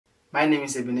My name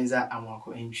is Ebenezer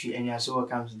Amwako Entry, and you are so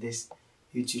welcome to this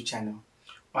YouTube channel.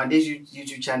 On this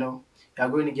YouTube channel, you are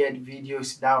going to get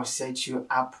videos that will set you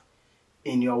up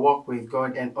in your walk with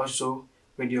God and also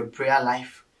with your prayer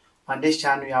life. On this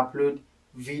channel, you upload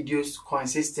videos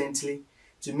consistently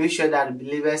to make sure that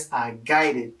believers are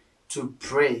guided to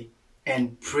pray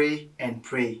and pray and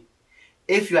pray.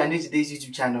 If you are new to this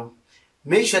YouTube channel,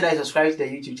 make sure that you subscribe to the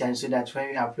YouTube channel so that when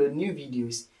we upload new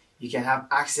videos, you can have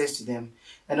access to them.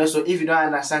 And also, if you don't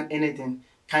understand anything,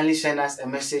 kindly send us a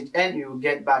message and we will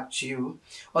get back to you.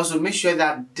 Also, make sure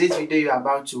that this video you are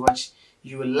about to watch,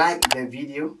 you like the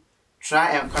video,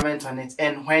 try and comment on it,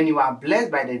 and when you are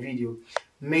blessed by the video,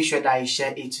 make sure that you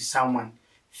share it to someone.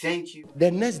 Thank you.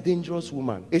 The next dangerous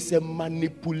woman is a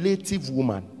manipulative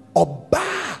woman. Oba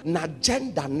na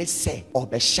gender ne se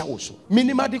obehya so.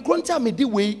 Minima de kronta me di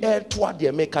we to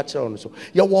ade me ka kire on so.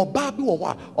 Ye wo ba bi wo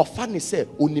wa ofa ne se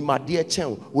onimade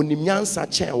chen, onimnyansa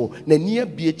chen, na ni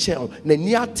abie chen, na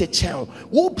ni ate chen.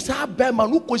 Wo sa ba ma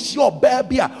no kosi oba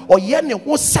bi a oye ne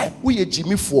ho se wo ye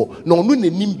jimifo na onu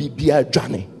nanim bibia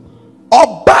adwane.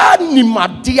 Oba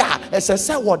nimade a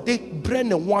esese wo de bre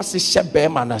ne ho ase hye be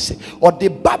ma na se o de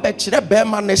ba be kire be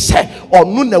ma ne se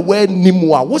onu na wa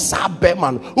nimu a wo sa be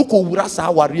ma no uko wura sa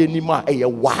aware nimu a eye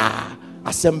wa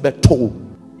asembe to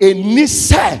eni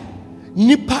se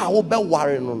nipa a wo be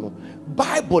ware no no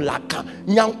Bible aka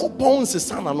nyankopon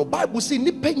sesana no Bible say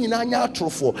nipa nyina anya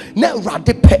atrofo na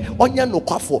Awurade pe onye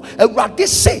nokwafo Awurade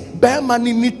say be ma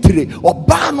ni nitire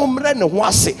oba no mre ne ho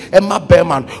ase e ma be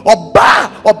ma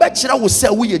oba obekire wo se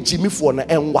wo ye jimifo na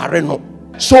enware no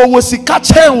so wo sika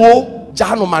chen wo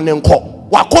jano manenko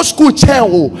wako school chen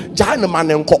wo jano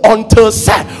manenko until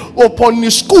say upon the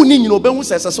school ni nyino be hu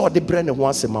se se de bre ne ho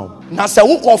ase ma na se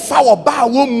wo ko fa oba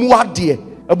wo mu ade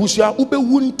abusua wo be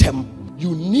wu ntem.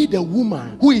 You need a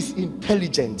woman who is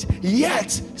intelligent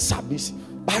yet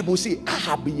submissive. Bible say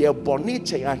Ahab ye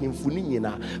boniche ahimfuni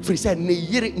nyina free say ne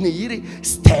yiri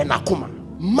stay na koma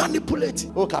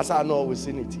manipulate. O kasa no we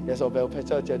seen it. Yes obel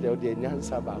pechel che de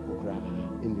nyansa ba kokra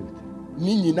in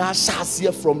ni nyina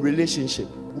shase from relationship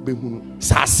ubehunu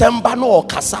sa semba no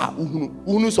okasa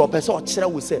uhunu so pese o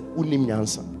kire wo se unim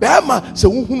nyansa be ma se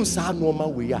uhunu sa no ma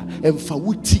we a emfa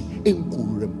wuti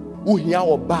enkuram uhia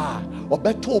oba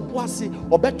obeto obuase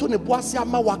obeto ne buase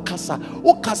ama wakasa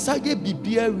okasa ye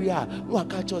bibia wi a no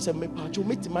aka che se mepacho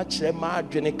metima kire ma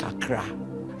adwene kakra.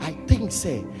 I think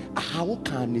say how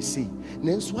can you say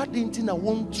nenso adenti na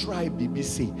won try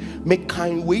BBC me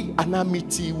kind way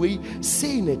anamiti way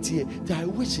say netie that I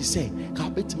wish he say ka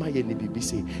betima ye ne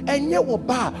BBC enye wo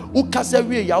ba ukasa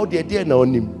wi ya wo de na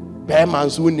onim be man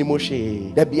so onim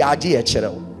hwe da bia age ye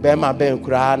kire be ma ben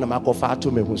kura na makofa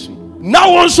to me husu na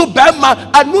won so be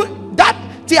ma anu that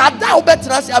the ada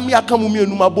obetra say ami akamu mi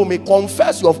enuma bo me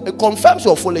confirms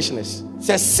your foolishness.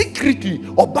 Say secretly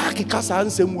oba ke kasa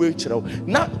ansem we kire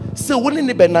na say woni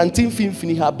ne be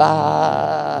 1950 ha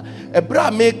ba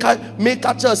ebra make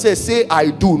say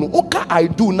I do no oka I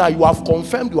do now you have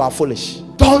confirmed you are foolish.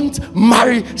 Don't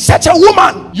marry such a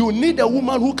woman. You need a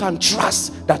woman who can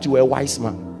trust that you are a wise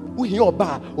man. Who hear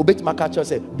oba obetima ka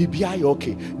say bibia you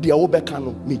okay dia obeka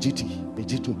no mejiti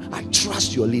I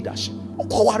trust your leadership.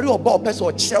 Okowari oba opese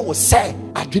o kire wo say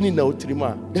adwini na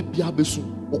otirima da bia besu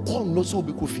okon no so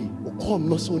obi kofi okon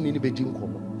no so ni bedi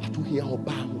nkomo atu hia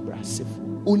oba brasef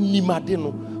onimade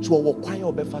no so wo kwan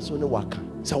obefa so ne waka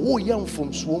sa wo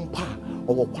yemfom so mpa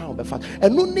owo kwan obefa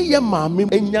eno ne ye maame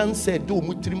enyanse de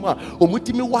omutirima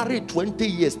omutimi ware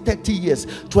 20 years 30 years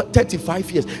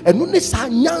 35 years eno ne sa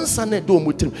nyansa ne de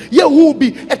omutirim ye hu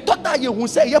bi etoda ye hu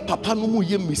say ye papa no mu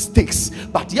ye mistakes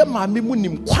but ye maame mu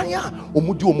nim kwan a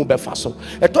omudi omubefa so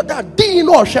etoda din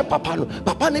no ohwe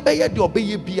papa ne be ye de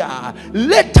obeye bia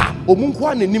later omunko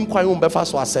anenim kwan omubefa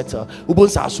so assettle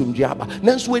ubonsa asomdwe aba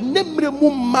nanso enemre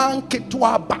mu manketo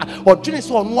aba odwene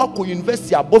so ono akọ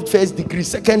university above first degree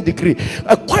second degree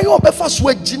kwan obefa so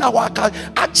agina waka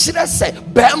akire se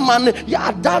be man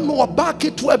ya da no oba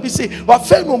keto abi se wa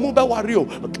fe no mu be ware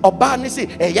oba ne se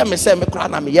ye me se me kra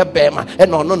na me ye be ma e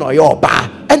no no ye oba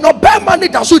e no be man ne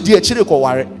da so di akire ko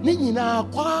ware ne nyina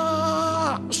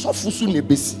kwa sofusu ne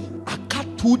besi aka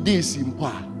 2 days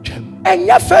mpa twam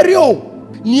enya feri o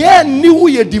nie ni hu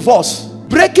ye divorce.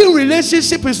 Breaking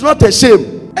relationship is not a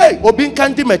shame. Hey obi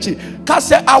nkanti mechi ka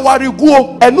se aware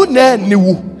guo enu na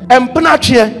niwu empna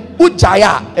twe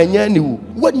ujaya enye niwu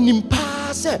wanim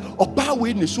pa se oba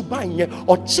we ne subanye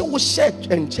oche wo she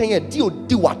enchen e di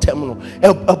odi watem no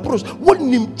bros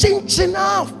wanim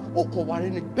chinchina okoware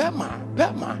ne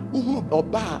bema uhu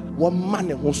oba wo ma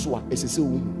ne ho so a esese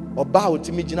wo oba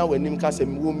otimi gina wanim ka se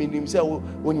wo minim se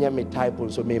wonya me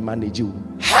type so me manage wo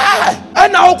ha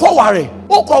na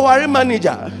okoware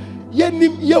manager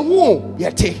yenim yehu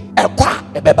yete ekwa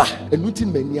ebeba enuti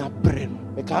mani abre no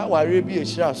meka ware bi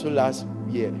ehira so last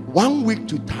year 1 week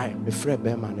to time me frɛ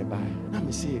be man buy na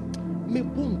me say me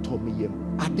bonto me yem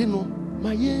ade no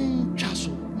ma yen twa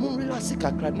so mo relax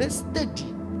kakra na steady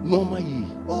no ma yi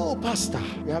oh pastor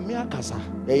ya me akasa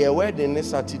ye wedding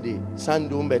this Saturday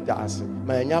Sunday better as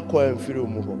ma nya ko amfiri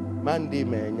mu ho Monday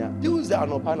ma nya Tuesday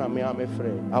anopa na me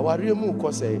frɛ aware mu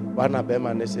ko say wana be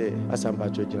man say asamba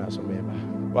chojina so me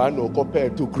ba wana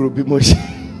okopɛ to kro bi mo shi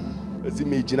esi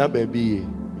me jina ba bi ye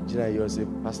jina you say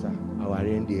pastor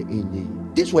aware ndi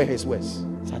enye this were his words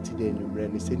Saturday no re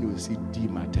ni say no see di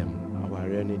matem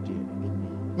aware ni di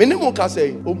minimum ka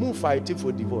say omu fight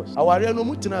for divorce aware no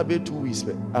mu tina be 2 weeks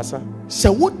asa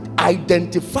so what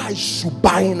identify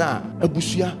subaina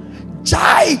abusua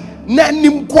jai na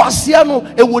nim kwasia no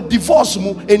e wo divorce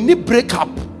mu any break up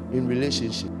in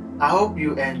relationship. I hope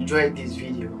you enjoyed this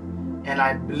video and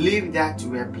I believe that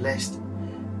you were blessed.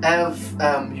 If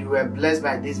you were blessed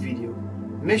by this video,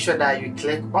 make sure that you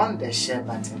click on the share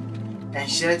button and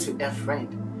share to a friend.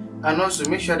 And also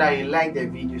make sure that you like the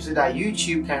video so that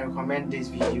YouTube can recommend this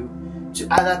video to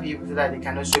other people so that they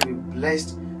can also be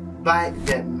blessed by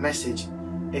the message.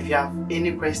 If you have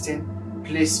any question,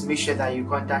 please make sure that you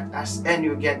contact us and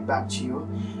we'll get back to you.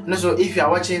 And also if you are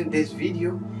watching this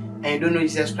video and you don't know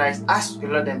Jesus Christ as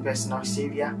your Lord and personal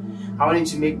Savior, I want you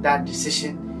to make that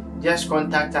decision. Just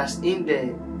contact us in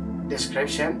the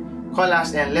description, call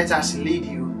us and let us lead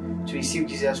you to receive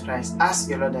Jesus Christ as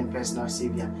your Lord and personal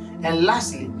Savior. And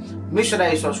lastly, make sure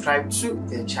that you subscribe to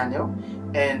the channel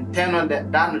and turn on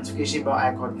that notification bell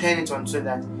icon, turn it on so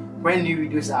that when new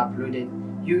videos are uploaded,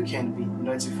 you can be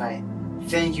notified.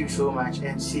 Thank you so much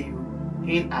and see you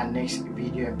in our next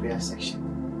video and prayer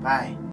section. Bye.